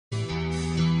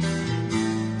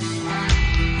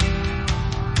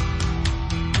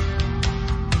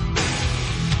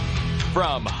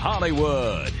From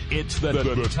Hollywood, it's the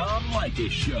Tom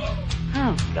Leykis Show.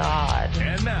 Oh, God.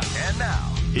 And now,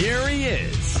 here he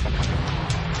is,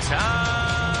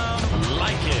 Tom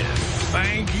Leykis.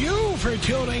 Thank you for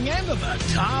tuning in to the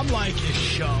Tom Leykis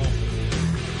Show.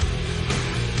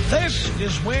 This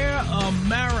is where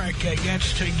America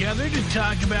gets together to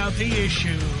talk about the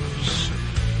issues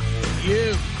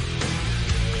you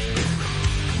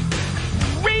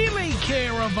really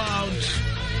care about.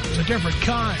 It's a different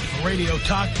kind of radio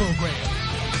talk program.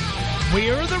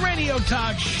 We're the radio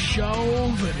talk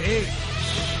show that is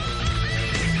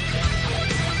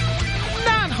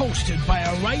not hosted by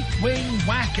a right-wing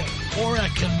wacko or a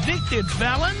convicted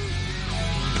felon.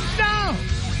 No.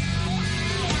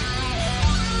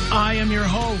 I am your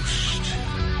host.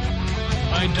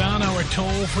 I dial our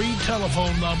toll-free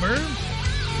telephone number.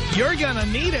 You're gonna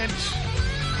need it.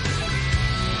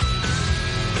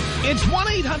 It's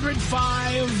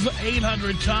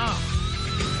 1-800-5800-TOM.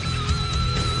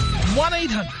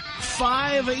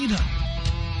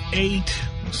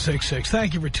 1-800-5800-866.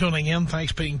 Thank you for tuning in.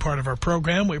 Thanks for being part of our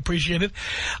program. We appreciate it.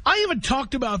 I haven't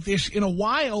talked about this in a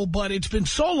while, but it's been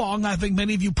so long, I think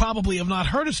many of you probably have not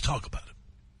heard us talk about it.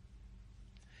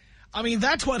 I mean,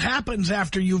 that's what happens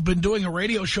after you've been doing a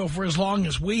radio show for as long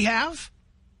as we have.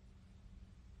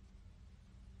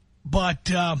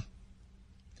 But,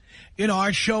 you know,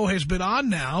 our show has been on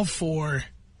now for,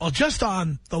 well, just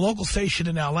on the local station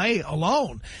in L.A.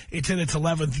 alone. It's in its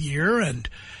 11th year, and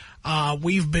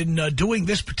we've been doing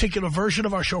this particular version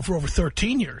of our show for over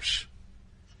 13 years.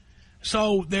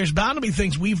 So there's bound to be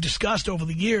things we've discussed over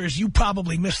the years. You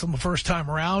probably missed them the first time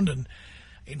around, and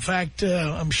in fact,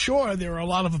 I'm sure there are a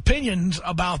lot of opinions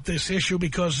about this issue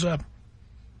because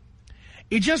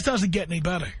it just doesn't get any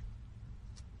better.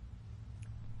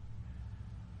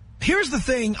 Here's the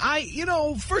thing.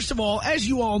 First of all, as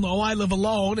you all know, I live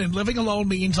alone, and living alone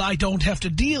means I don't have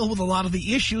to deal with a lot of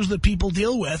the issues that people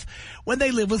deal with when they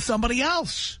live with somebody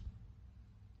else.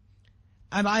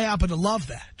 And I happen to love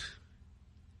that.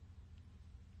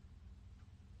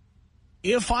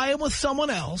 If I am with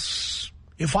someone else,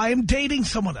 if I am dating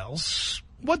someone else,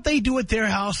 what they do at their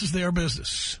house is their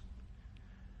business.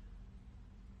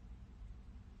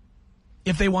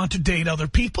 If they want to date other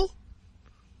people,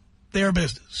 their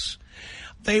business.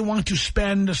 They want to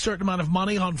spend a certain amount of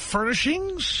money on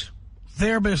furnishings,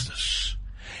 their business.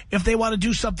 If they want to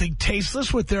do something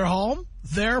tasteless with their home,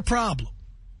 their problem.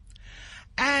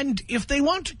 And if they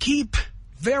want to keep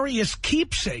various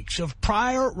keepsakes of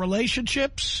prior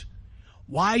relationships,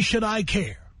 why should I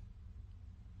care?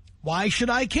 Why should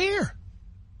I care?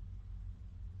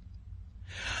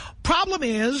 Problem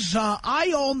is,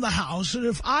 I own the house, and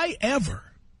if I ever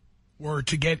were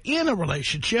to get in a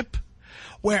relationship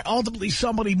where ultimately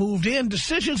somebody moved in,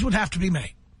 decisions would have to be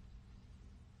made.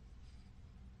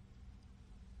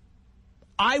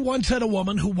 I once had a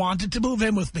woman who wanted to move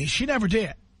in with me. She never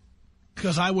did,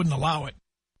 because I wouldn't allow it.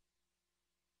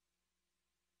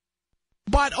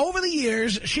 But over the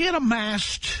years, she had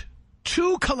amassed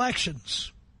 2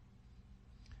 collections.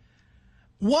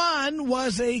 One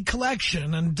was a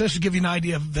collection, and just to give you an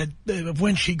idea of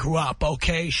when she grew up,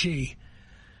 okay, She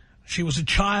was a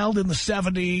child in the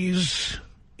 70s,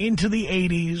 into the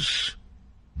 80s,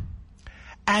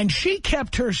 and she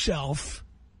kept herself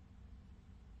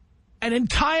an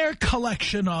entire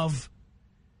collection of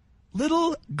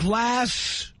little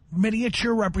glass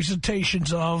miniature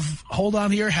representations of, hold on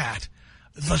to your hat,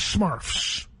 the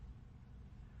Smurfs.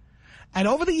 And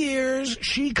over the years,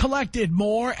 she collected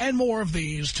more and more of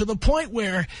these to the point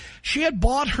where she had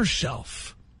bought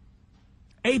herself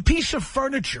a piece of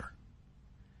furniture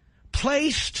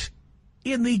placed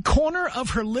in the corner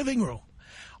of her living room,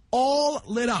 all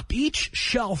lit up. Each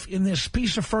shelf in this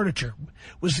piece of furniture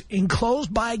was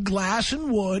enclosed by glass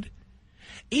and wood,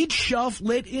 each shelf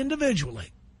lit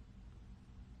individually.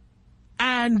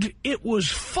 And it was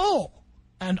full,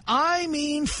 and I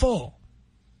mean full,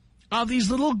 of these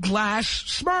little glass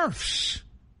Smurfs.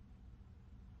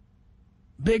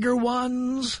 Bigger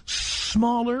ones,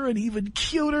 smaller, and even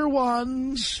cuter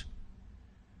ones.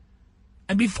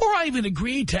 And before I even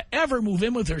agreed to ever move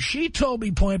in with her, she told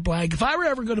me point blank, if I were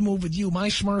ever going to move with you, my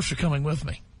Smurfs are coming with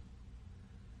me.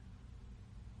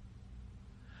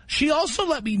 She also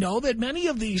let me know that many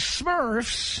of these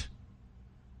Smurfs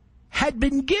had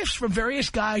been gifts from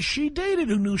various guys she dated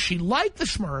who knew she liked the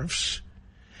Smurfs.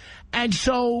 And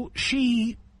so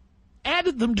she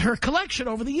added them to her collection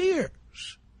over the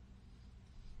years.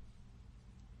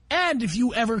 And if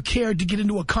you ever cared to get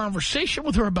into a conversation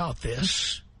with her about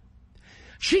this,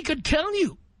 she could tell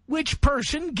you which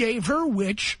person gave her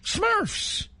which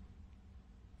Smurfs.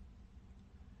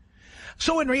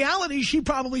 So in reality, she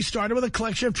probably started with a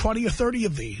collection of 20 or 30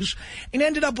 of these and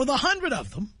ended up with 100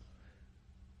 of them.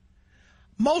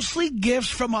 Mostly gifts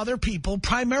from other people,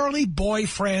 primarily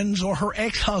boyfriends or her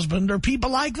ex-husband or people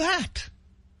like that.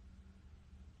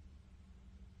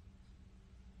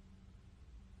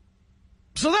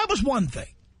 So that was one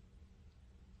thing.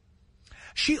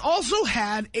 She also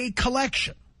had a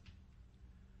collection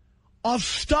of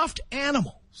stuffed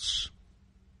animals.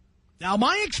 Now,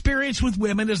 my experience with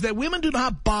women is that women do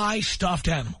not buy stuffed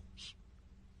animals.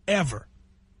 Ever.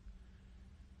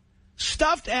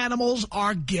 Stuffed animals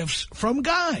are gifts from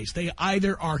guys. They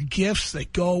either are gifts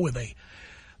that go with a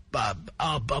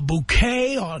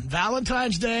bouquet on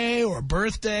Valentine's Day or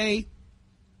birthday.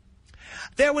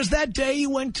 There was that day you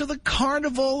went to the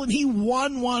carnival and he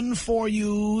won one for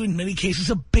you. In many cases,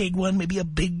 a big one, maybe a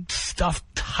big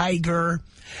stuffed tiger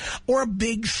or a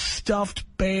big stuffed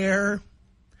bear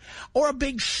or a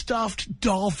big stuffed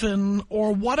dolphin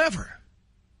or whatever.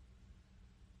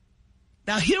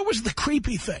 Now, here was the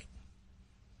creepy thing.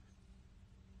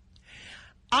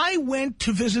 I went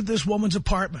to visit this woman's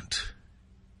apartment,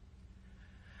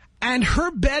 and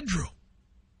her bedroom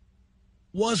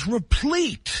was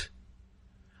replete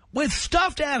with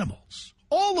stuffed animals,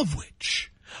 all of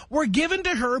which were given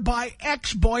to her by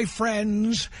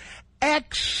ex-boyfriends,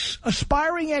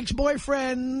 aspiring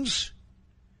ex-boyfriends,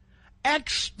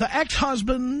 the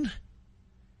ex-husband.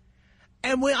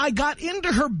 And when I got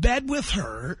into her bed with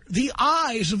her, the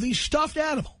eyes of these stuffed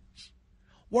animals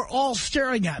were all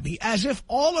staring at me as if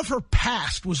all of her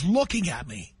past was looking at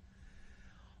me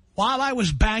while I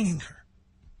was banging her.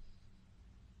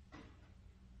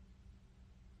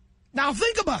 Now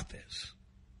think about this.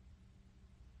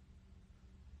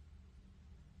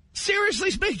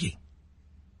 Seriously speaking,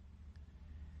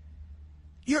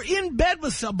 you're in bed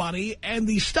with somebody and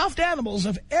the stuffed animals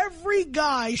of every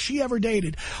guy she ever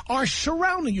dated are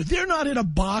surrounding you. They're not in a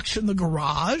box in the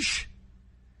garage.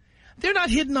 They're not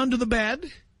hidden under the bed.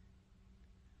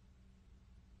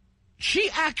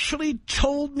 She actually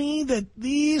told me that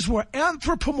these were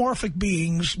anthropomorphic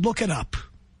beings. Look it up.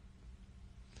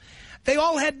 They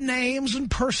all had names and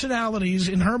personalities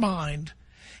in her mind,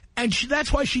 and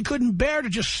that's why she couldn't bear to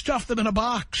just stuff them in a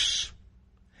box.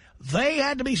 They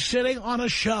had to be sitting on a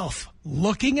shelf,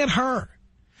 looking at her,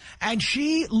 and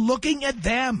she looking at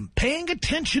them, paying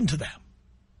attention to them.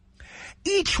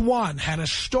 Each one had a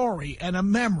story and a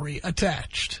memory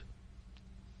attached.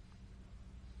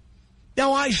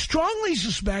 Now, I strongly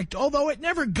suspect, although it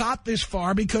never got this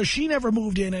far because she never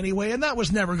moved in anyway, and that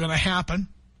was never going to happen,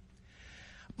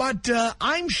 but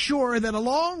I'm sure that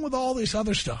along with all this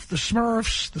other stuff, the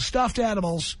Smurfs, the stuffed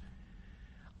animals,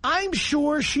 I'm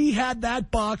sure she had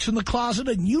that box in the closet,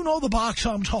 and you know the box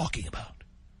I'm talking about.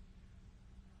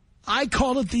 I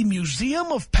call it the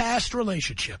Museum of Past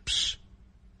Relationships.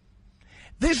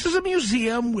 This is a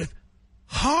museum with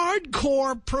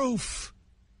hardcore proof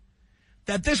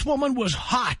that this woman was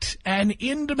hot and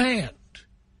in demand.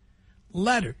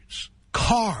 Letters,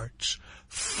 cards,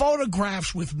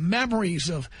 photographs with memories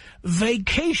of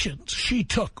vacations she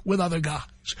took with other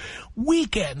guys.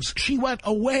 Weekends she went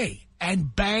away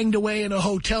and banged away in a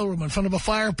hotel room in front of a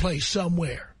fireplace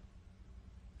somewhere.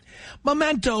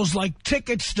 Mementos like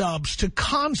ticket stubs to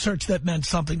concerts that meant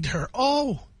something to her.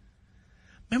 Oh,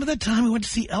 remember that time we went to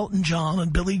see Elton John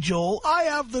and Billy Joel? I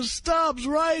have the stubs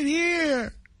right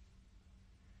here.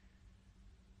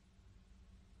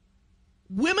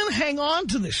 Women hang on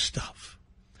to this stuff.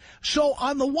 So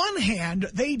on the one hand,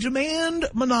 they demand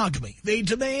monogamy. They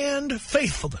demand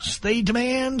faithfulness. They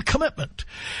demand commitment.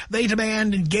 They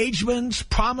demand engagements,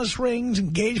 promise rings,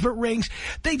 engagement rings.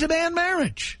 They demand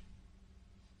marriage.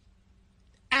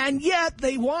 And yet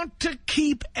they want to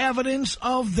keep evidence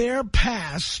of their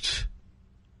past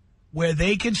where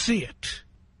they can see it.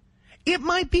 It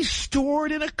might be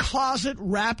stored in a closet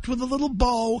wrapped with a little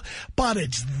bow, but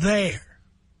it's there.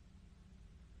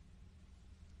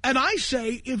 And I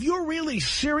say, if you're really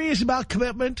serious about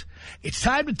commitment, it's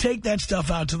time to take that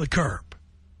stuff out to the curb.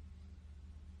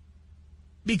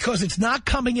 Because it's not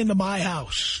coming into my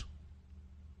house.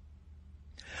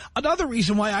 Another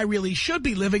reason why I really should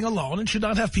be living alone and should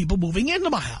not have people moving into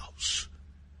my house.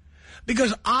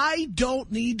 Because I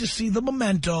don't need to see the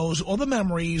mementos or the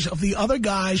memories of the other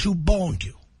guys who boned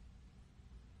you.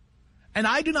 And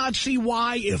I do not see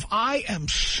why, if I am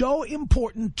so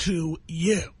important to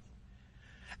you,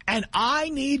 and I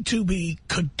need to be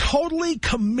totally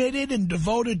committed and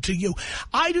devoted to you,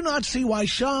 I do not see why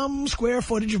some square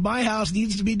footage of my house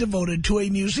needs to be devoted to a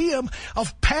museum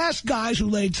of past guys who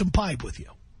laid some pipe with you.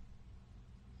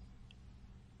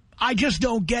 I just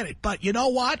don't get it. But you know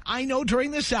what? I know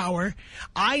during this hour,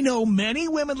 I know many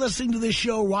women listening to this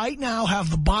show right now have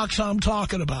the box I'm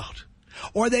talking about.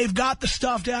 Or they've got the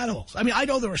stuffed animals. I mean, I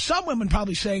know there are some women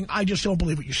probably saying, I just don't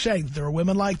believe what you're saying. There are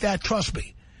women like that, trust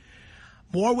me.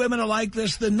 More women are like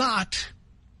this than not.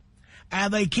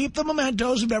 And they keep the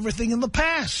mementos of everything in the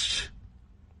past.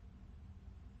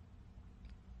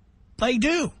 They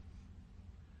do.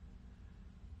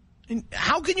 And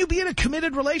how can you be in a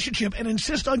committed relationship and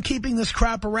insist on keeping this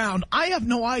crap around? I have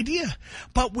no idea.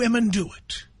 But women do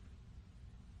it.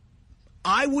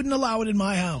 I wouldn't allow it in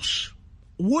my house.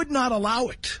 Would not allow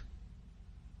it.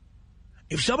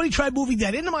 If somebody tried moving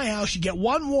that into my house, you get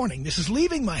one warning. This is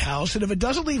leaving my house, and if it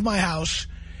doesn't leave my house,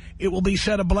 it will be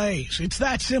set ablaze. It's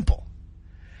that simple.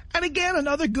 And again,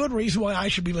 another good reason why I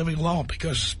should be living alone,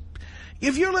 because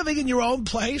if you're living in your own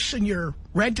place and you're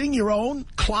renting your own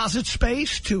closet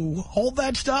space to hold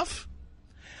that stuff,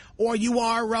 or you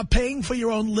are paying for your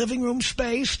own living room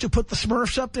space to put the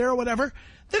Smurfs up there or whatever,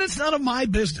 then it's none of my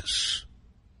business.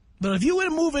 But if you were to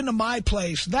move into my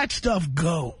place, that stuff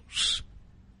goes.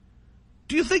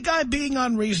 Do you think I'm being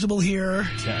unreasonable here?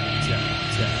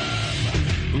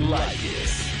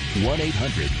 Leykis.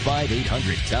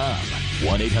 1-800-5800-TOM.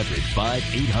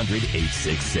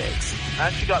 1-800-5800-866. I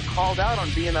actually got called out on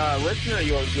being a listener of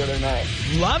yours the other night.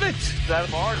 Love it. I was at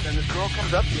a bar, and this girl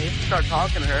comes up to me, start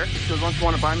talking to her. She goes, "Don't you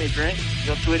want to buy me a drink?" I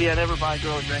go, "Sweetie, I never buy a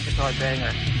girl a drink until I bang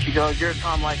her." She goes, "You're a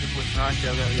Tom Leykis listener, aren't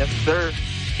you?" I go, "Yes, sir."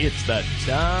 It's the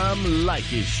Tom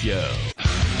Leykis Show.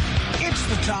 It's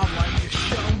the Tom Leykis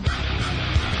Show.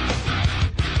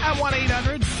 At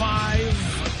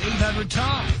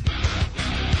 1-800-5800-TOM.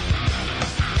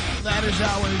 That is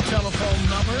our telephone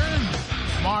number.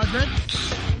 Margaret,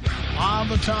 on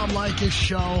the Tom Leykis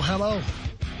Show. Hello.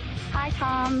 Hi,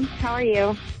 Tom. How are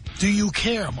you? Do you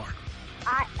care, Margaret?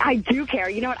 I do care.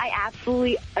 You know what? I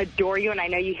absolutely adore you, and I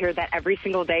know you hear that every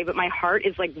single day, but my heart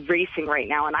is, like, racing right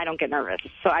now, and I don't get nervous.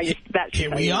 So I just... Here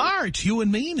we are. It's you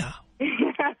and me now.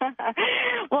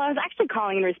 Well, I was actually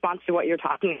calling in response to what you're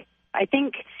talking about. I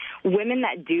think women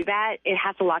that do that, it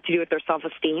has a lot to do with their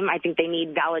self-esteem. I think they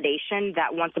need validation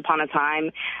that once upon a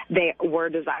time they were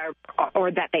desirable,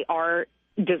 or that they are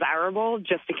desirable,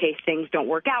 just in case things don't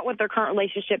work out with their current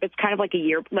relationship. It's kind of like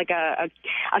a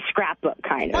scrapbook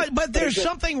kind of. But there's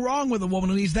something wrong with a woman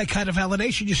who needs that kind of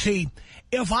validation. You see,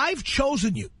 if I've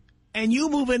chosen you and you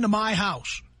move into my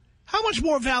house, how much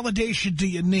more validation do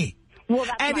you need? Well,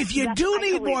 and if you do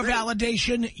need more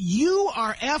validation, you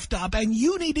are effed up and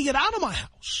you need to get out of my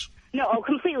house. No,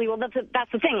 completely. Well,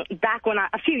 that's the thing. Back when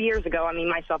a few years ago, I mean,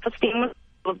 my self-esteem was a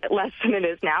little bit less than it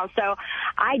is now. So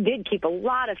I did keep a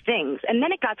lot of things. And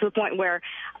then it got to the point where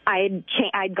I'd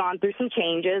gone through some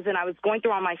changes, and I was going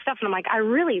through all my stuff, and I'm like, I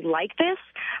really like this,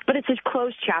 but it's a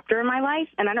closed chapter in my life,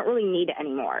 and I don't really need it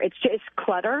anymore. It's just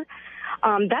clutter.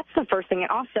 That's the first thing.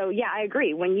 And also, yeah, I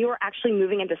agree. When you are actually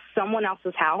moving into someone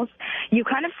else's house, you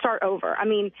kind of start over. I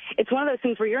mean, it's one of those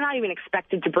things where you're not even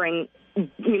expected to bring,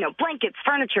 blankets,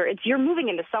 furniture. You're moving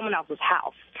into someone else's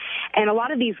house. And a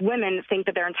lot of these women think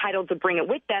that they're entitled to bring it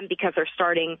with them because they're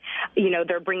starting,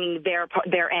 they're bringing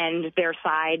their end, their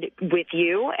side with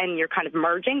you, and you're kind of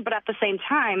merging. But at the same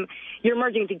time, you're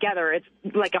merging together. It's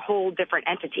like a whole different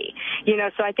entity,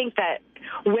 So I think that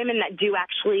women that do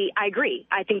actually, I agree.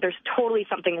 I think there's totally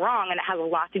something wrong, and it has a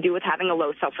lot to do with having a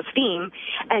low self-esteem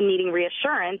and needing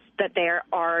reassurance that they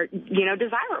are,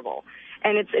 desirable.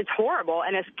 And it's horrible.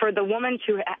 And it's for the woman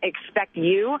to expect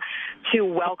you to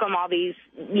welcome all these,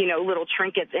 little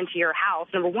trinkets into your house.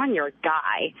 Number one, you're a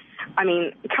guy. I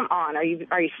mean, come on. Are you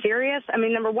serious? I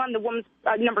mean, number one,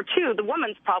 number two, the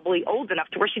woman's probably old enough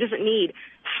to where she doesn't need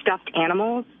stuffed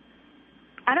animals.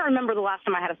 I don't remember the last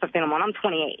time I had a stuffed animal, and I'm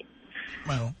 28.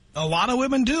 Well, a lot of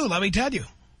women do, let me tell you.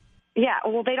 Yeah,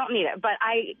 well, they don't need it. But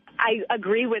I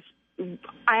agree with,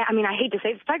 I hate to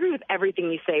say this, but I agree with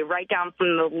everything you say, right down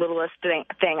from the littlest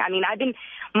thing. I mean, I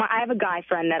have a guy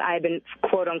friend that I've been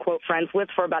quote-unquote friends with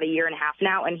for about a year and a half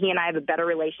now, and he and I have a better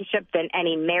relationship than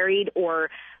any married or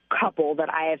couple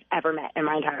that I have ever met in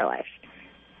my entire life.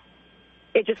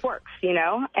 It just works,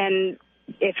 and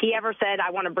if he ever said,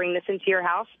 I want to bring this into your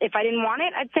house, if I didn't want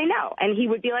it, I'd say no. And he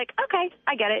would be like, okay,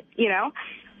 I get it,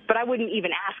 But I wouldn't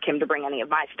even ask him to bring any of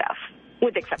my stuff,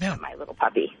 with the exception of my little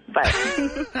puppy. But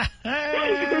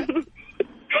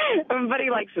but he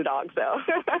likes the dog, so.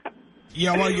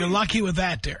 Yeah, well, you're lucky with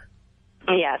that, dear.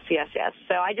 Yes.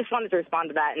 So I just wanted to respond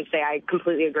to that and say I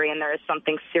completely agree, and there is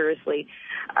something seriously,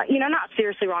 not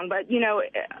seriously wrong, but,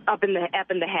 up in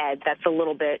the head that's a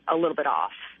little bit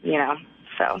off,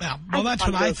 So well, that's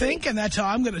what I think, and that's how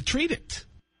I'm going to treat it.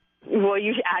 Well,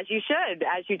 as you should,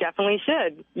 as you definitely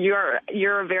should.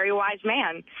 You're a very wise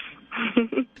man.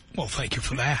 Well, thank you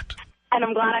for that. And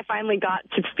I'm glad I finally got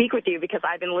to speak with you because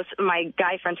I've been listening. My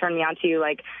guy friend turned me on to you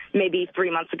like maybe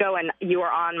 3 months ago, and you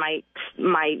are on my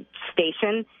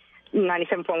station.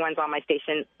 97.1 is on my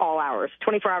station all hours,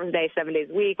 24 hours a day, 7 days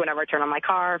a week. Whenever I turn on my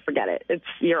car, forget it.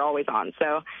 You're always on.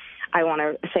 So I want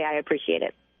to say I appreciate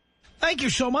it. Thank you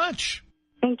so much.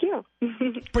 Thank you.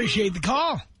 Appreciate the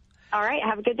call. All right.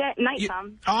 Have a good day. Night,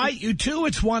 Tom. All right. You too.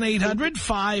 It's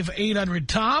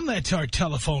 1-800-5800-TOM. That's our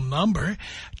telephone number.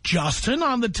 Justin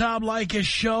on the Tom Leykis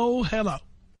show. Hello.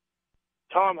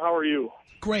 Tom, how are you?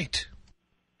 Great.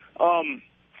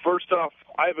 First off,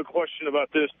 I have a question about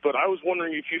this, but I was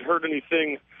wondering if you'd heard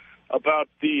anything about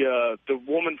the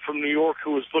woman from New York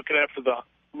who was looking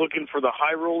for the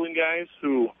high rolling guys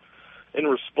who, in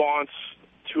response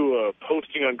to a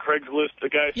posting on Craigslist, the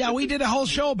guy. Yeah, we did a whole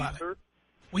show about it.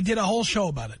 We did a whole show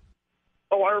about it.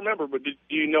 Oh, I remember, but do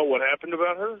you know what happened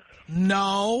about her?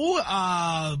 No,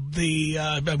 we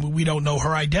don't know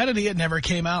her identity. It never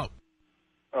came out.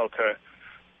 Okay.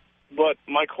 But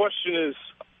my question is,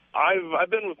 I've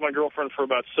been with my girlfriend for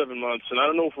about 7 months, and I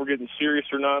don't know if we're getting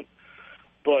serious or not,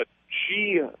 but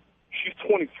she's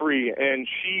 23, and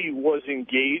she was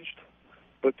engaged,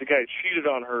 but the guy cheated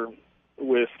on her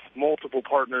with multiple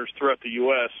partners throughout the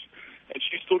U.S., and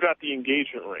she still got the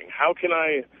engagement ring. How can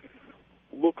I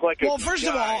look like a Well, first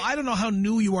of all, I don't know how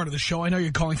new you are to the show. I know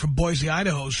you're calling from Boise,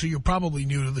 Idaho, so you're probably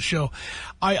new to the show.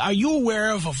 Are you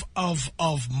aware of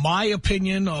my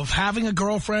opinion of having a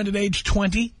girlfriend at age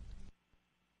 20?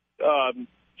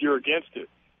 You're against it.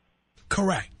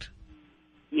 Correct.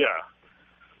 Yeah.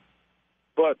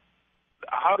 But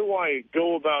how do I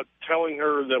go about telling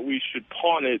her that we should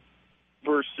pawn it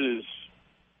versus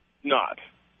not?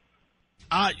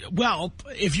 Well,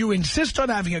 if you insist on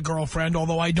having a girlfriend,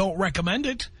 although I don't recommend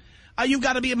it, you've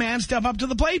got to be a man, step up to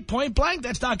the plate, point blank.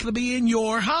 That's not going to be in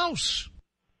your house.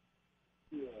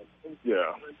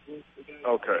 Yeah.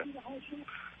 Okay.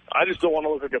 I just don't want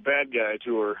to look like a bad guy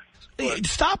to her. But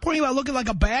stop worrying about looking like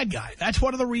a bad guy. That's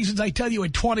one of the reasons I tell you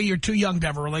at 20 you're too young to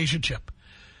have a relationship.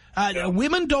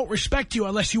 Women don't respect you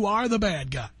unless you are the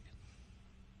bad guy.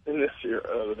 In this year,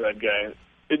 the bad guy.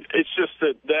 It's just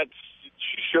that's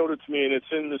she showed it to me, and it's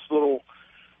in this little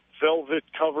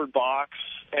velvet-covered box.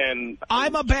 And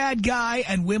I'm a bad guy,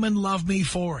 and women love me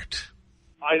for it.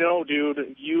 I know,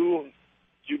 dude. You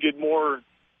get more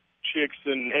chicks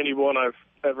than anyone I've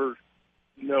ever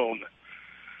known.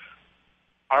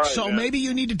 All right, so man. Maybe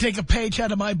you need to take a page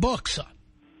out of my book, son.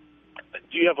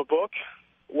 Do you have a book?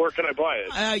 Where can I buy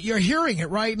it? You're hearing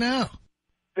it right now.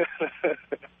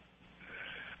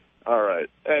 All right.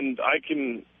 And I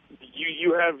can...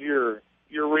 You have your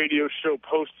radio show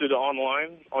posted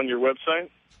online on your website?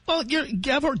 Well, do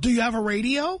you have a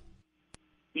radio?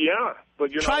 Yeah,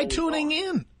 but you're Try not tuning on.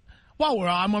 in. Well, we're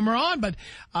on when we're on, but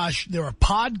there are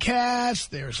podcasts,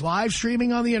 there's live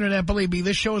streaming on the Internet. Believe me,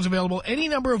 this show is available any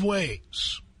number of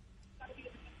ways.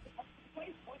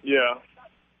 Yeah.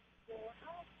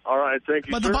 All right, thank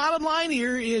you, But sir. the bottom line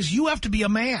here is you have to be a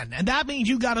man, and that means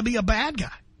you got to be a bad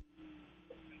guy.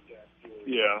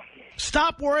 Yeah.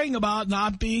 Stop worrying about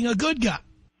not being a good guy.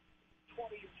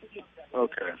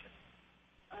 Okay.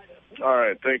 All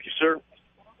right, thank you, sir.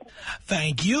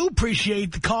 Thank you.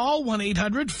 Appreciate the call.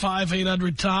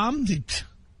 1-800-5800-TOM.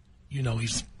 You know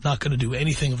he's not going to do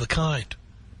anything of the kind.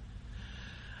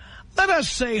 Let us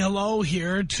say hello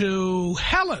here to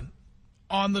Helen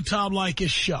on the Tom Leykis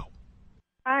show.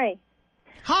 Hi.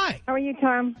 Hi. How are you,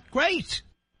 Tom? Great.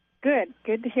 Good.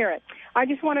 Good to hear it. I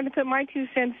just wanted to put my 2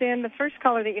 cents in. The first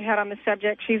caller that you had on the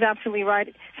subject, she's absolutely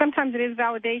right. Sometimes it is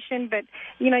validation, but,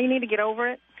 you need to get over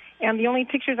it. And the only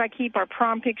pictures I keep are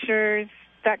prom pictures,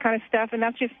 that kind of stuff, and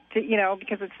that's just,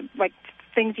 because it's like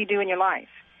things you do in your life.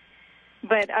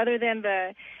 But other than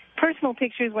the personal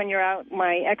pictures when you're out,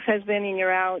 my ex-husband, and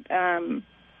you're out on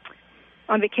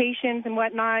vacations and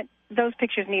whatnot, those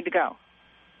pictures need to go.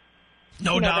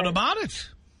 No doubt about it.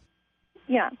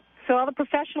 Yeah. So all the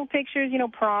professional pictures,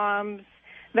 proms,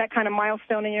 that kind of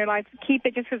milestone in your life, keep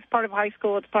it just as part of high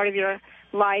school. It's part of your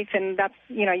life, and that's,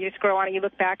 you just grow on it, you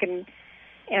look back and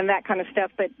that kind of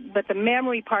stuff. But the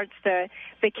memory parts, the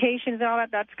vacations and all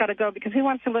that, that's got to go, because who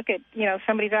wants to look at,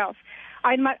 somebody else?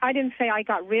 I didn't say I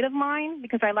got rid of mine,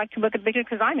 because I like to look at pictures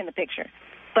because I'm in the picture.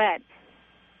 But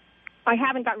I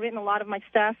haven't got rid of a lot of my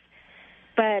stuff,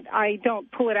 but I don't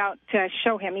pull it out to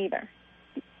show him either.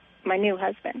 My new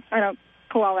husband. I don't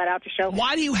pull all that out to show him.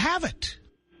 Why do you have it?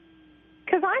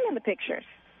 Because I'm in the pictures.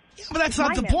 Yeah, but that's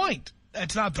not the point.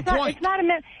 That's not the point.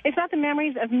 It's not the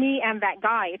memories of me and that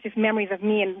guy. It's just memories of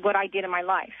me and what I did in my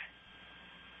life.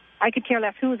 I could care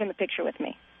less who's in the picture with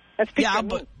me. That's picture Yeah, of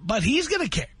me. but he's going to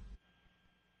care.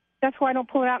 That's why I don't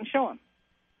pull it out and show him.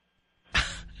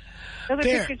 Those are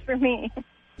There. pictures for me.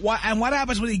 And what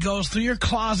happens when he goes through your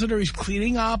closet or he's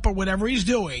cleaning up or whatever he's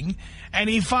doing and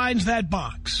he finds that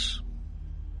box?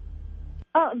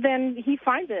 Oh, then he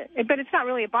finds it. But it's not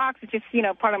really a box. It's just,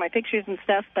 part of my pictures and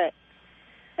stuff. But,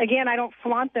 again, I don't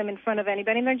flaunt them in front of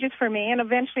anybody. They're just for me. And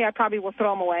eventually I probably will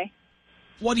throw them away.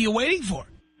 What are you waiting for?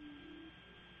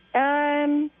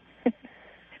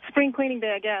 Spring cleaning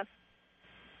day, I guess.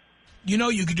 You know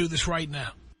you could do this right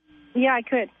now. Yeah, I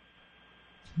could.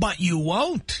 But you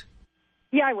won't.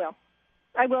 Yeah, I will.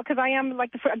 I will, because I am,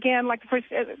 like the first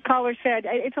caller said,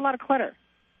 it's a lot of clutter.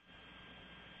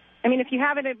 I mean, if you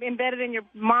have it embedded in your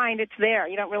mind, it's there.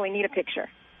 You don't really need a picture.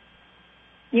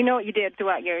 You know what you did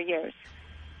throughout your years.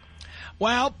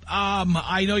 Well,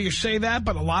 I know you say that,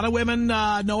 but a lot of women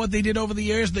know what they did over the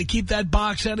years. They keep that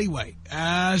box anyway,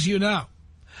 as you know.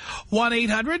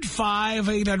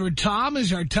 1-800-5800-TOM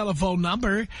is our telephone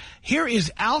number. Here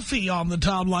is Alfie on the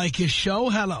Tom Leykis show.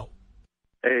 Hello.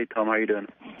 Hey, Tom, how you doing?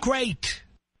 Great.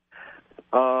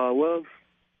 Well,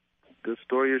 the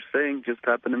story you're saying just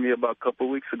happened to me about a couple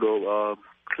of weeks ago.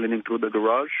 Cleaning through the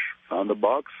garage, found a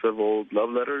box of old love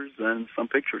letters and some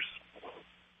pictures.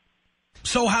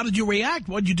 So how did you react?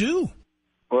 What'd you do?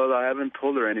 Well, I haven't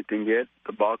told her anything yet.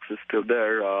 The box is still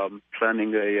there.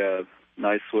 Planning a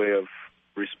nice way of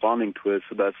responding to it,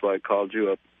 so that's why I called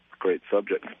you up. Great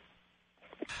subject.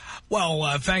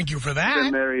 Well, thank you for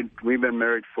that. We've been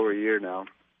married for a year now.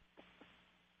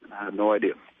 I have no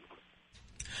idea.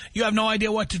 You have no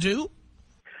idea what to do?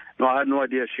 No, I had no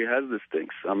idea she has these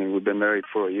things. I mean, we've been married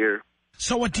for a year.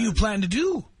 So what do you plan to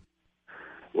do?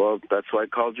 Well, that's why I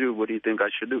called you. What do you think I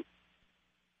should do?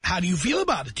 How do you feel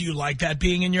about it? Do you like that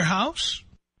being in your house?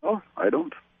 Oh, I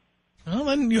don't. Well,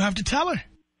 then you have to tell her.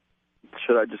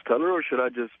 Should I just tell her, or should I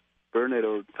just burn it,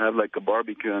 or have like a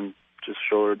barbecue and just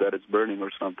show her that it's burning or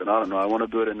something? I don't know. I want to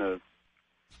do it in a...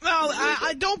 Well,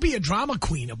 I don't be a drama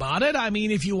queen about it. I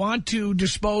mean, if you want to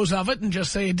dispose of it and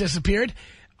just say it disappeared,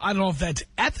 I don't know if that's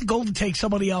ethical to take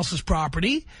somebody else's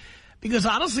property. Because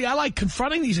honestly, I like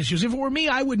confronting these issues. If it were me,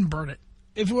 I wouldn't burn it.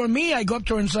 If it were me, I'd go up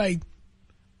to her and say,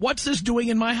 what's this doing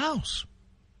in my house?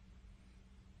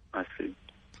 I see.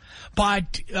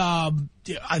 But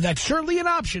that's certainly an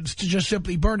option, to just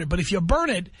simply burn it. But if you burn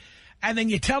it and then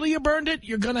you tell her you burned it,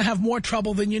 you're going to have more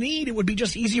trouble than you need. It would be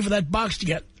just easier for that box to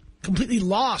get completely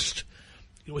lost.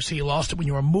 You would say you lost it when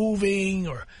you were moving,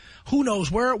 or who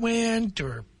knows where it went,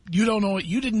 or you don't know it.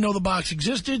 You didn't know the box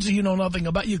existed, so you know nothing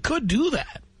about it. You could do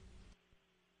that.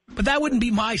 But that wouldn't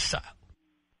be my style.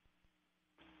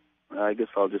 I guess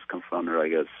I'll just confront her, I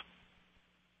guess.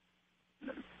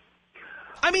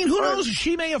 I mean, who knows?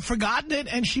 She may have forgotten it,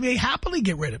 and she may happily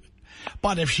get rid of it.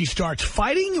 But if she starts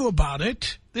fighting you about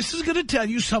it, this is going to tell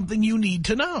you something you need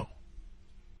to know.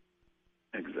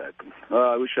 Exactly.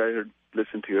 I wish I had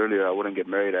listened to you earlier. I wouldn't get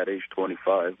married at age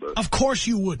 25. But Of course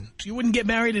you wouldn't. You wouldn't get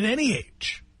married at any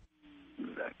age.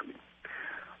 Exactly.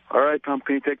 All right, Tom,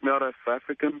 can you take me out of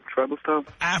African tribal style?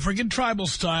 African tribal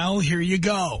style, here you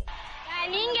go.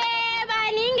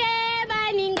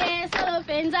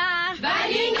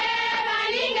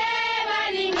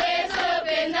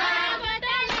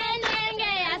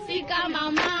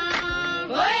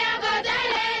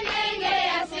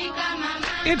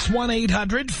 It's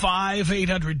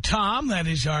 1-800-5800-TOM. That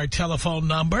is our telephone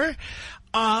number.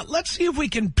 Let's see if we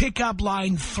can pick up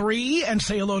line 3 and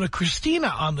say hello to Christina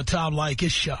on the Tom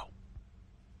Leykis show.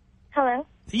 Hello.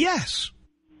 Yes.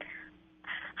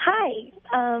 Hi.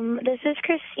 This is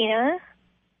Christina.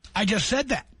 I just said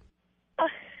that.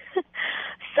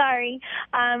 Sorry.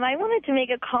 I wanted to make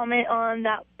a comment on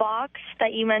that box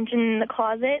that you mentioned in the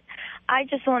closet. I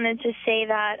just wanted to say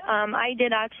that I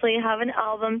did actually have an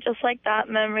album just like that,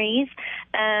 Memories.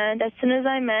 And as soon as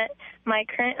I met my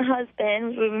current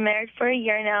husband, we've been married for a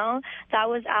year now, that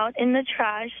was out in the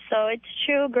trash. So it's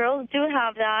true, girls do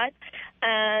have that.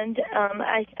 And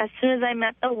as soon as I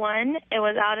met the one, it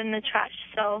was out in the trash.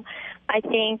 So I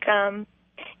think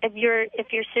if you're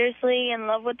seriously in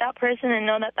love with that person and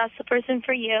know that that's the person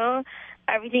for you,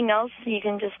 everything else you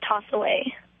can just toss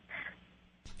away.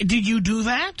 Did you do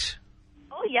that?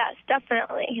 Oh, yes,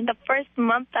 definitely. The first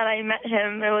month that I met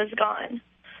him, it was gone.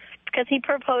 Because he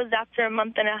proposed after a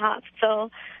month and a half. So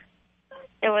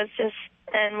it was just,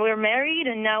 and we're married,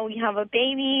 and now we have a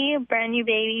baby, a brand new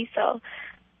baby. So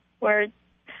we're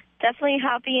definitely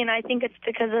happy, and I think it's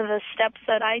because of the steps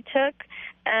that I took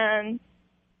and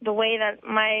the way that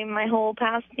my whole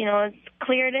past, is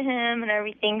clear to him and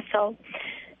everything. So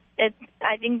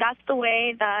I think that's the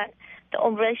way that the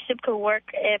relationship could work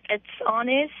if it's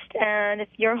honest, and if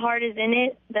your heart is in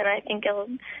it, then I think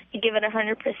you give it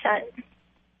 100%.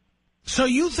 So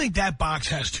you think that box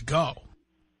has to go?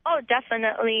 Oh,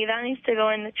 definitely. That needs to go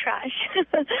in the trash.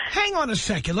 Hang on a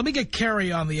second. Let me get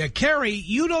Carrie on the air. Carrie,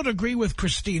 you don't agree with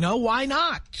Christina. Why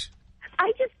not?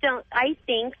 I just don't. I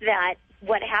think that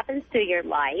what happens through your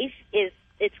life is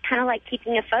it's kind of like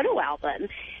keeping a photo album.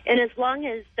 And as long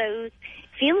as those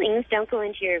feelings don't go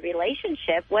into your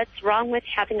relationship, what's wrong with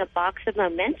having a box of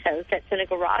mementos that's in a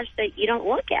garage that you don't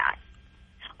look at?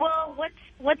 Well,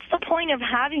 what's the point of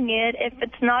having it if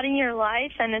it's not in your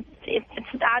life and if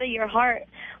it's out of your heart?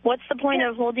 What's the point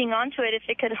of holding on to it if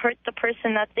it could hurt the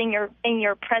person that's in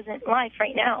your present life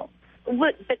right now?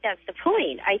 But that's the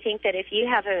point. I think that if you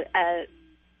have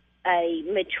a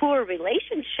mature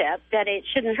relationship, that it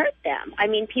shouldn't hurt them. I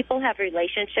mean, people have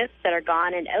relationships that are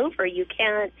gone and over. You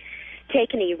can't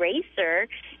take an eraser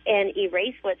and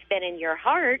erase what's been in your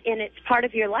heart, and it's part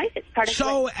of your life. It's part of.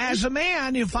 So as a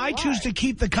man, if I choose to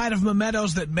keep the kind of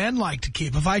mementos that men like to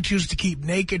keep, if I choose to keep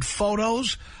naked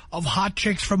photos of hot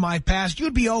chicks from my past,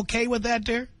 you'd be okay with that,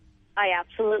 dear? I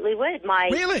absolutely would.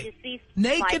 Really?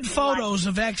 Naked photos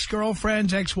of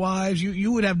ex-girlfriends, ex-wives,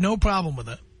 you would have no problem with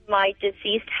it? My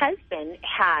deceased husband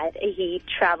he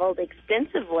traveled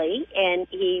extensively, and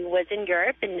he was in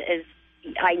Europe, and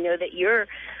I know that you're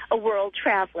a world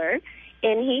traveler,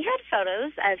 and he had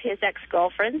photos of his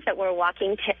ex-girlfriends that were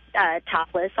walking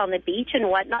topless on the beach and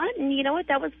whatnot, and you know what?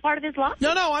 That was part of his life.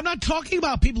 No, I'm not talking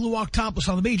about people who walk topless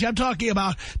on the beach. I'm talking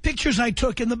about pictures I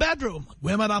took in the bedroom.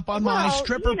 Women up on my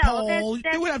stripper pole.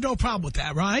 You would have no problem with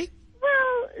that, right?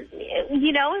 Well,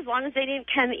 you know, as long as they didn't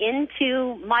come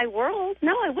into my world,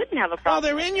 no, I wouldn't have a problem. Oh,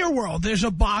 they're in your world. There's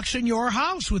a box in your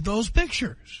house with those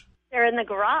pictures. They're in the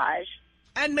garage.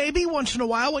 And maybe once in a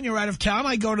while when you're out of town,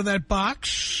 I go to that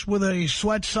box with a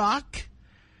sweat sock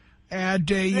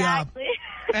and a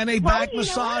and a back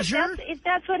massager.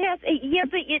 That's what has. Yeah,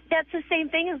 but that's the same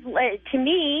thing as to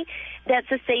me. That's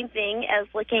the same thing as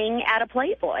looking at a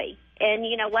Playboy. And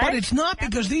you know what? But it's not,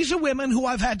 because these are women who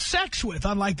I've had sex with,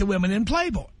 unlike the women in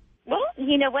Playboy. Well,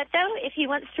 you know what, though? If he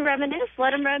wants to reminisce,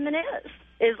 let him reminisce.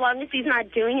 As long as he's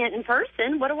not doing it in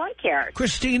person, what do I care?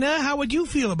 Christina, how would you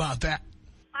feel about that?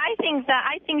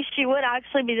 I think she would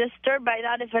actually be disturbed by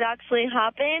that if it actually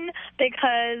happened,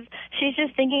 because she's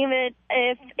just thinking of it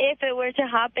if it were to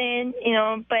happen, you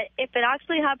know. But if it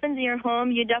actually happens in your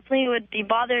home, you definitely would be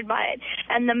bothered by it.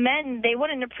 And the men, they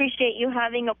wouldn't appreciate you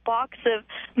having a box of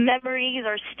memories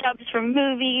or stubs from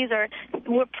movies or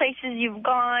what places you've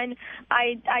gone.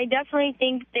 I definitely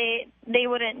think they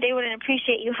wouldn't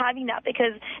appreciate you having that,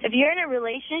 because if you're in a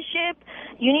relationship,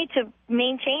 you need to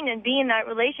maintain and be in that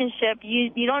relationship.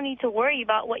 You don't need to worry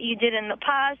about what you did in the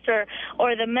past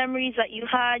or the memories that you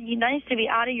had. You need to be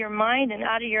out of your mind and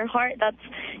out of your heart.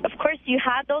 Of course, you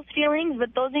had those feelings,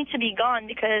 but those need to be gone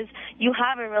because you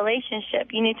have a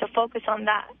relationship. You need to focus on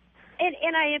that.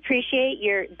 And I appreciate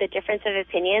the difference of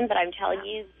opinion, but I'm telling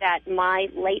you that my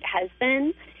late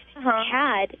husband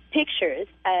had pictures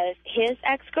of his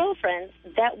ex-girlfriends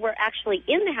that were actually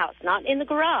in the house, not in the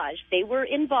garage. They were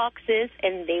in boxes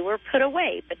and they were put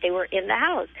away, but they were in the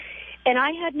house. And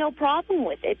I had no problem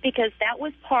with it because that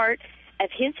was part of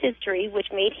his history, which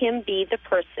made him be the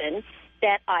person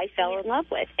that I fell in love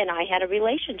with and I had a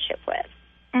relationship with.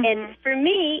 Mm-hmm. And for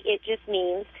me, it just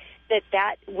means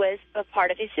that was a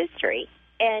part of his history.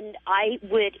 And I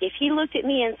would, if he looked at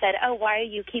me and said, oh, why are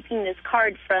you keeping this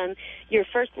card from your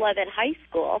first love in high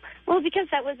school? Well, because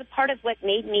that was a part of what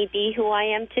made me be who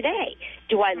I am today.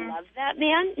 Do I love that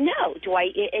man? No. Do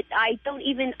I? I don't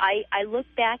even. I look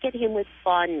back at him with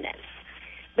fondness.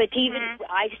 But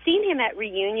I've seen him at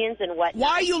reunions and whatnot.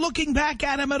 Why are you looking back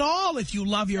at him at all if you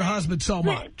love your husband so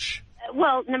much?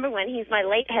 Well, number one, he's my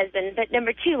late husband. But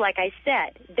number two, like I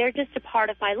said, they're just a part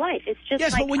of my life. It's just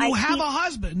yes, but when you have a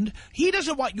husband, he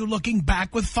doesn't want you looking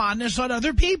back with fondness on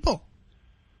other people.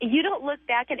 You don't look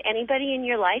back at anybody in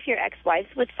your life, your ex-wives,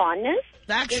 with fondness?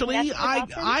 Actually,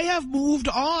 I have moved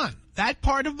on. That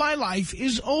part of my life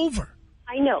is over.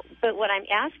 I know, but what I'm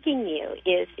asking you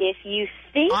is if you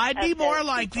think... I'd be more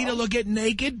likely to look at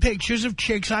naked pictures of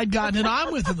chicks I'd gotten it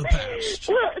on with in the past.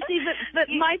 Well, see, but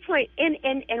my point, and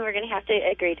we're going to have to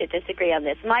agree to disagree on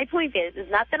this. My point is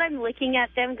not that I'm looking at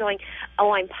them going,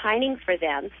 oh, I'm pining for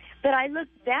them, but I look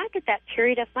back at that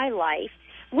period of my life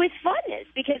with fondness,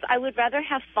 because I would rather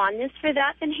have fondness for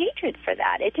that than hatred for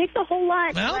that. It takes a whole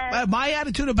lot. Well, my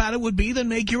attitude about it would be then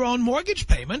make your own mortgage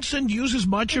payments and use as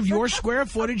much of your square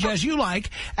footage as you like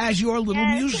as your little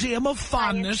museum of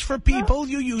fondness for people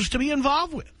you used to be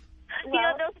involved with. Well,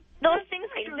 you know, those things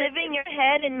live in your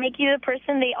head and make you the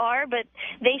person they are, but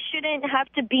they shouldn't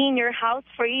have to be in your house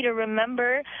for you to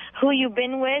remember who you've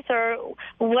been with or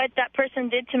what that person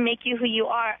did to make you who you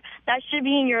are. That should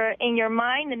be in your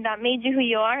mind, and that made you who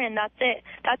you are, and that's it.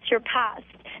 That's your past.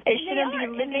 It shouldn't be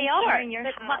living in your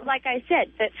house. Like I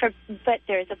said, but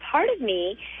there's a part of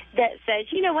me that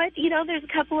says, you know what, there's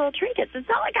a couple little trinkets. It's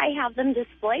not like I have them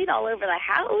displayed all over the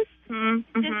house.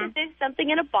 Mm-hmm. Just that there's something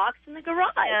in a box in the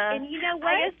garage. Yeah. And you know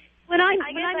what? When I'm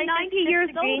 90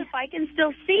 years old, if I can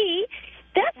still see,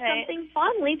 that's something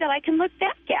fondly that I can look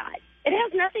back at. It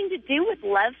has nothing to do with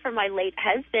love for my late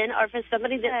husband or for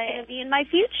somebody that's going to be in my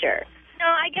future. No,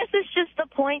 I guess it's just the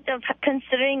point of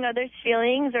considering others'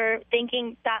 feelings or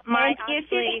thinking that might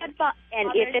if it had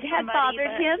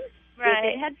bothered him, if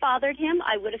it had bothered him,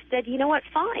 I would have said, you know what,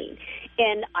 fine.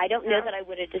 And I don't know that I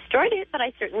would have destroyed it, but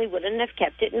I certainly wouldn't have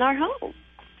kept it in our home.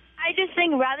 I just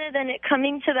think rather than it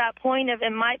coming to that point of it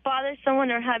might bother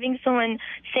someone or having someone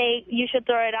say you should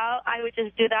throw it out, I would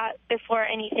just do that before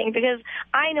anything, because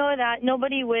I know that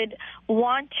nobody would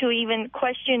want to even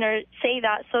question or say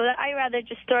that, so that I'd rather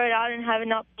just throw it out and have it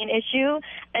not be an issue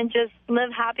and just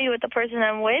live happy with the person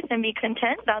I'm with and be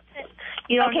content. That's it.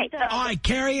 You don't need to. All right,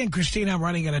 Carrie and Christine, I'm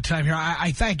running out of time here.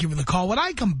 I thank you for the call. When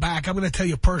I come back, I'm going to tell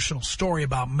you a personal story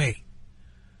about me.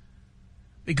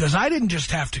 Because I didn't just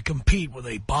have to compete with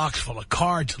a box full of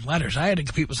cards and letters. I had to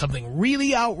compete with something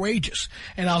really outrageous.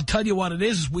 And I'll tell you what it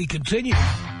is as we continue.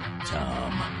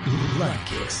 Tom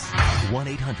Leykis.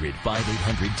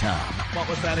 1-800-5800-TOM. What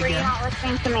was that Were you again? not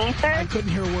listening to me, sir? I couldn't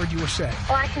hear a word you were saying.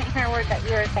 Well, I couldn't hear a word that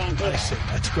you were saying either. I see.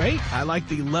 That's great. I like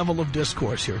the level of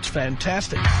discourse here. It's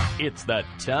fantastic. It's the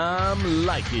Tom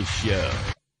Leykis Show.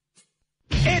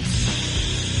 It's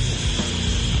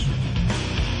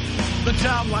the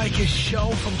Tom Leykis Show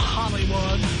from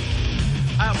Hollywood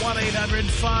at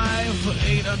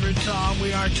 1-800-5800-TOM.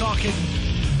 We are talking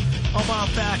about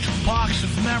that box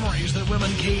of memories that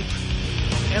women keep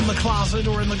in the closet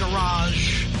or in the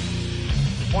garage,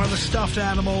 or the stuffed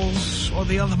animals or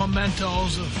the other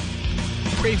mementos of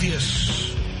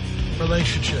previous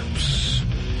relationships.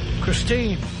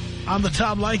 Christine, on the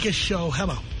Tom Leykis Show.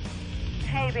 Hello.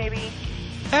 Hey, baby.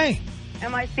 Hey.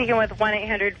 Am I speaking with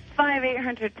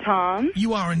 1-800-5800-TOM?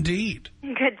 You are indeed.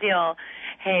 Good deal.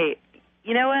 Hey,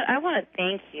 you know what? I want to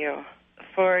thank you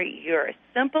for your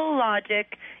simple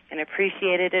logic and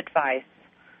appreciated advice.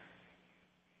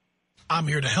 I'm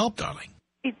here to help, darling.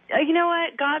 You know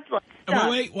what? God bless.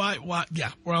 Wait, what? Yeah,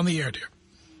 we're on the air, dear.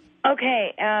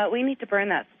 Okay, we need to burn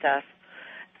that stuff.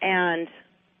 And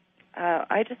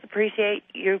I just appreciate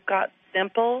you've got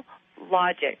simple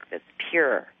logic that's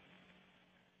pure.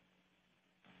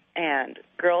 And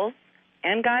girls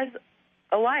and guys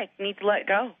alike need to let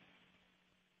go.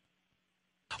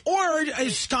 Or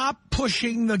stop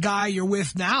pushing the guy you're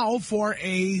with now for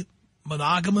a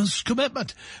monogamous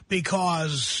commitment.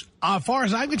 Because as far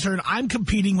as I'm concerned, I'm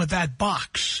competing with that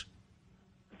box.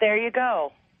 There you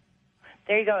go.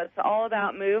 There you go. It's all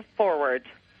about move forward.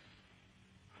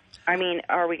 I mean,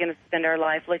 are we going to spend our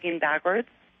life looking backwards?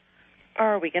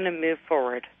 Or are we going to move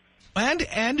forward?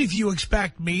 And if you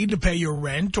expect me to pay your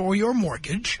rent or your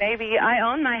mortgage. Baby, I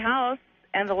own my house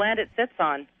and the land it sits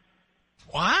on.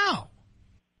 Wow.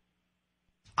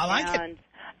 I like it.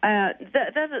 That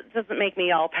doesn't make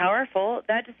me all powerful.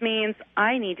 That just means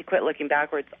I need to quit looking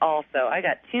backwards also. I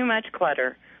got too much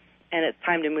clutter, and it's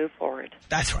time to move forward.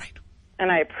 That's right.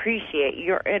 And I appreciate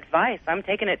your advice. I'm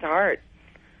taking it to heart.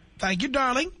 Thank you,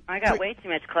 darling. I got way too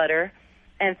much clutter,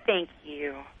 and thank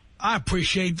you. I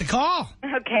appreciate the call.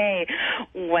 Okay,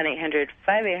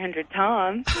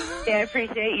 1-800-5800-TOM. I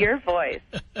appreciate your voice.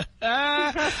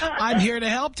 I'm here to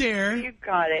help, dear. You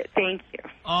got it. Thank you.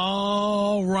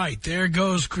 All right. There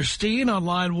goes Christine on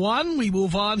line one. We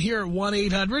move on here at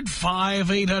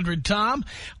 1-800-5800-TOM.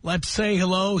 Let's say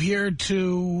hello here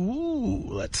to,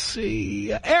 let's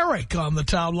see, Eric on the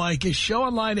Tom Leykis Show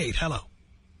on line 8. Hello.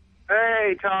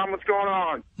 Hey, Tom. What's going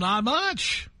on? Not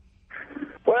much.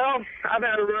 Well, I've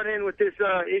had a run-in with this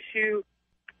issue.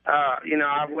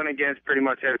 I went against pretty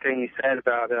much everything you said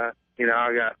about, I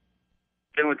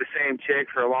been with the same chick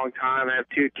for a long time. I have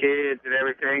 2 kids and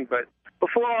everything. But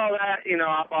before all that,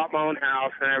 I bought my own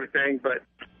house and everything. But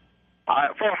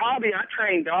for a hobby, I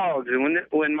train dogs. And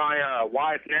when my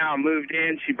wife now moved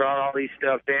in, she brought all these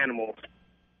stuffed animals.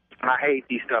 I hate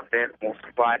these stuffed animals,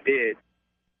 but I did.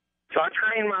 So I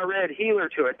trained my red heeler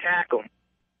to attack them.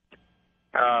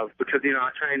 Because, I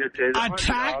trained her to...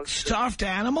 Attack stuffed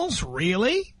animals?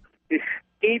 Really?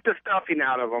 Eat the stuffing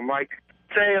out of them.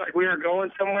 Say we were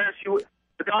going somewhere,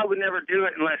 the dog would never do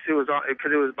it unless it was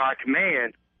because it was by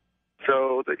command.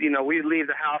 So, we'd leave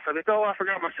the house. I'd be like, oh, I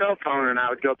forgot my cell phone. And I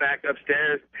would go back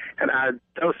upstairs, and I'd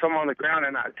throw some on the ground,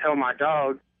 and I'd tell my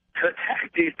dog to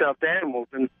attack these stuffed animals.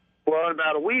 And, well, in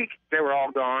about a week, they were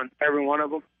all gone, every one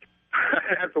of them. I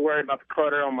didn't have to worry about the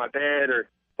clutter on my bed or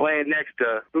laying next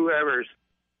to whoever's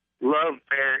love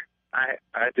affair. I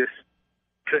just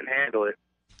couldn't handle it.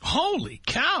 Holy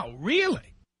cow,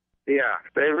 really? Yeah,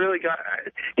 they really got...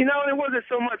 it wasn't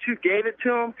so much who gave it to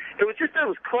them. It was just that it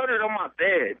was cluttered on my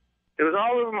bed. It was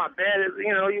all over my bed.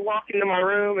 You walk into my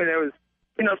room, and there was,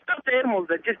 stuffed animals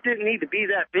that just didn't need to be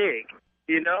that big.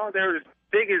 They're as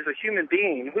big as a human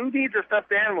being. Who needs a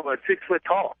stuffed animal that's 6 foot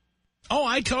tall? Oh,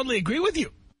 I totally agree with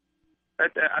you.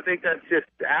 I think that's just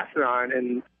asinine,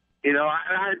 and,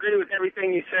 I agree with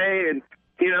everything you say, and,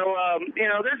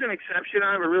 there's an exception.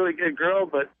 I have a really good girl,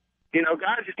 but,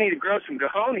 guys just need to grow some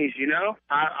cojones,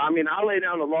 I lay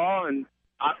down the law, and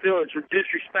I feel it's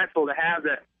disrespectful to have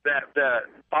that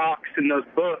box and those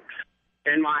books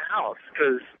in my house,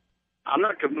 because I'm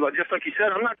not, just like you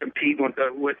said, I'm not competing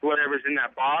with whatever's in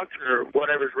that box or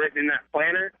whatever's written in that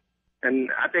planner,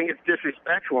 and I think it's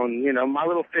disrespectful, and, my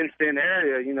little fenced-in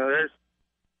area, there's,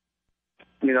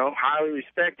 highly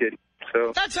respected,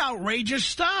 so. That's outrageous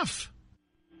stuff.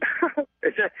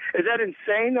 Is that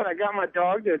insane that I got my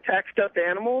dog to attack stuffed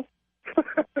animals?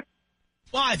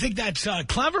 Well, I think that's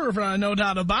clever, no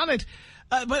doubt about it.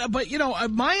 But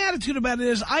my attitude about it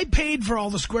is I paid for all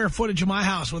the square footage of my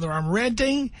house, whether I'm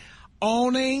renting,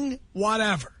 owning,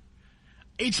 whatever.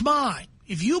 It's mine.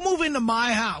 If you move into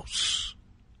my house,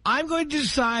 I'm going to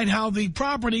decide how the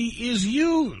property is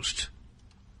used.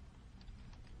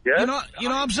 Yes. You know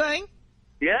what I'm saying?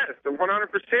 Yes,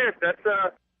 100%. That's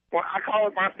I call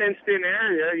it my fenced-in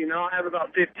area. I have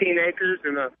about 15 acres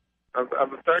and of a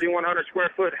 3,100 square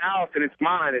foot house, and it's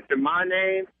mine. It's in my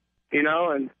name,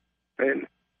 and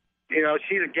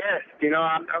she's a guest.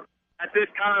 At this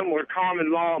time we're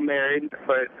common law married,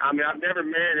 but I've never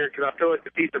married her because I feel it's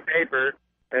a piece of paper,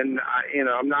 and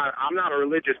I'm not a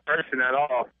religious person at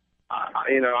all. I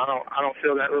don't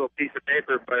feel that little piece of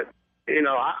paper, but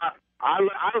I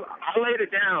laid it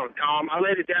down, Tom. I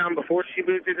laid it down before she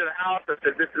moved into the house. I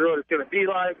said, this is what it's going to be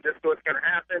like. This is what's going to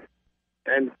happen.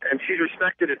 And she's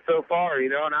respected it so far,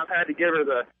 and I've had to give her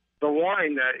the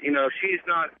warning that, she's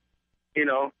not,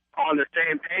 on the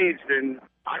same page, then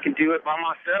I can do it by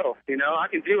myself. I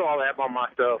can do all that by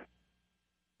myself.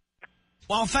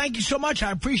 Well, thank you so much. I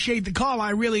appreciate the call.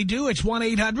 I really do. It's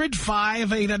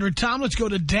 1-800-5800-TOM. Let's go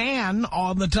to Dan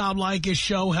on the Tom Leykis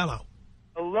show. Hello.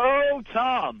 Hello,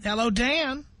 Tom. Hello,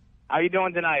 Dan. How you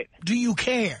doing tonight? Do you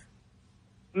care?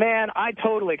 Man, I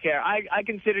totally care. I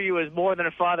consider you as more than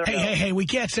a father. Hey, we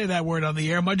can't say that word on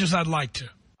the air, much as I'd like to.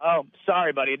 Oh,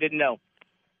 sorry, buddy. I didn't know.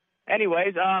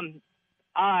 Anyways,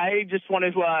 I just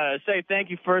wanted to say thank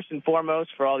you first and foremost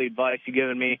for all the advice you've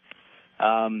given me.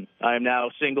 I am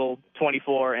now single,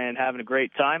 24, and having a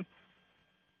great time.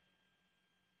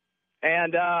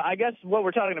 And I guess what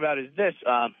we're talking about is this,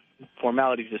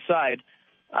 formalities aside.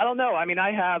 I don't know. I mean,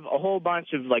 I have a whole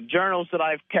bunch of, journals that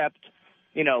I've kept,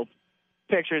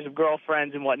 pictures of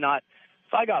girlfriends and whatnot.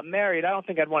 If I got married, I don't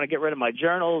think I'd want to get rid of my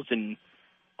journals and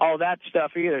all that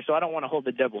stuff either, so I don't want to hold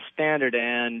the double standard,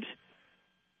 and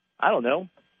I don't know.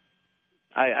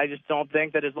 I just don't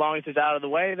think that as long as it's out of the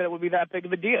way that it would be that big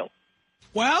of a deal.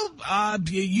 Well,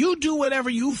 you do whatever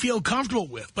you feel comfortable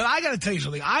with, but I got to tell you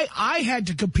something. I had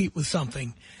to compete with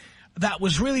something that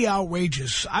was really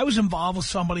outrageous. I was involved with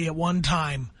somebody at one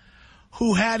time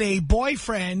who had a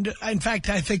boyfriend, in fact,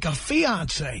 I think a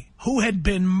fiance, who had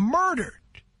been murdered.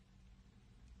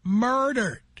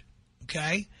 Murdered,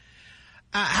 okay?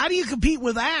 How do you compete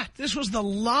with that? This was the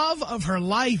love of her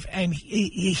life, and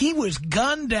he was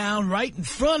gunned down right in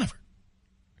front of her.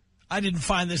 I didn't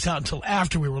find this out until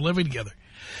after we were living together.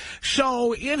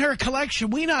 So in her collection,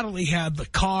 we not only had the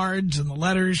cards and the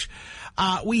letters,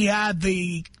 we had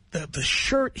the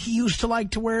shirt he used to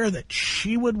like to wear that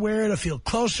she would wear to feel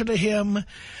closer to him.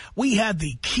 We had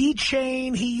the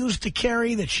keychain he used to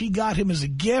carry that she got him as a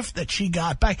gift that she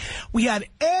got back. We had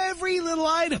every little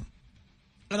item.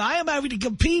 And I am having to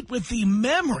compete with the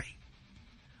memory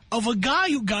of a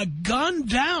guy who got gunned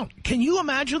down. Can you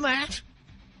imagine that?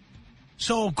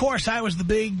 So, of course, I was the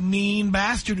big, mean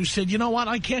bastard who said, you know what,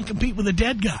 I can't compete with a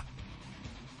dead guy.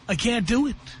 I can't do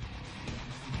it.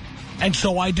 And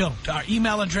so I don't. Our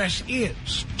email address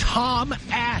is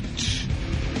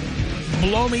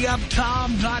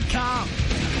tom@blowmeuptom.com.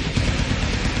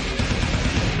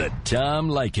 The Tom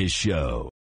Leykis Show.